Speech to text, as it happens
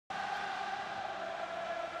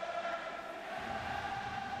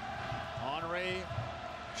three.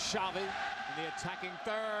 Xavi in the attacking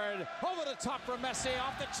third. Over the top for Messi,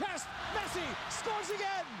 off the chest. Messi scores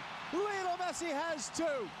again. Lionel Messi has two.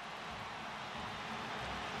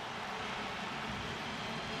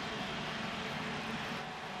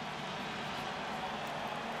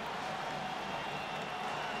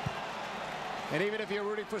 And even if you're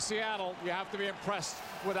rooting for Seattle, you have to be impressed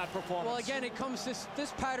with that performance. Well, again, it comes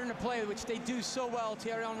this pattern of play, which they do so well.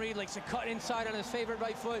 Thierry Henry likes to cut inside on his favorite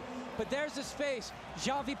right foot. But there's the space.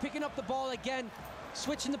 Xavi picking up the ball again,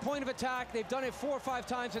 switching the point of attack. They've done it 4 or 5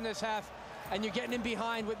 times in this half, and you're getting in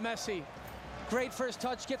behind with Messi. Great first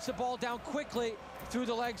touch, gets the ball down quickly through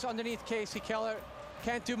the legs underneath Casey Keller.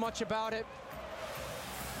 Can't do much about it.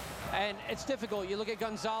 And it's difficult. You look at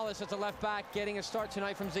Gonzalez as the left back, getting a start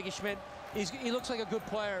tonight from Ziggy Schmidt. He looks like a good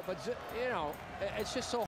player, but, you know, it's just so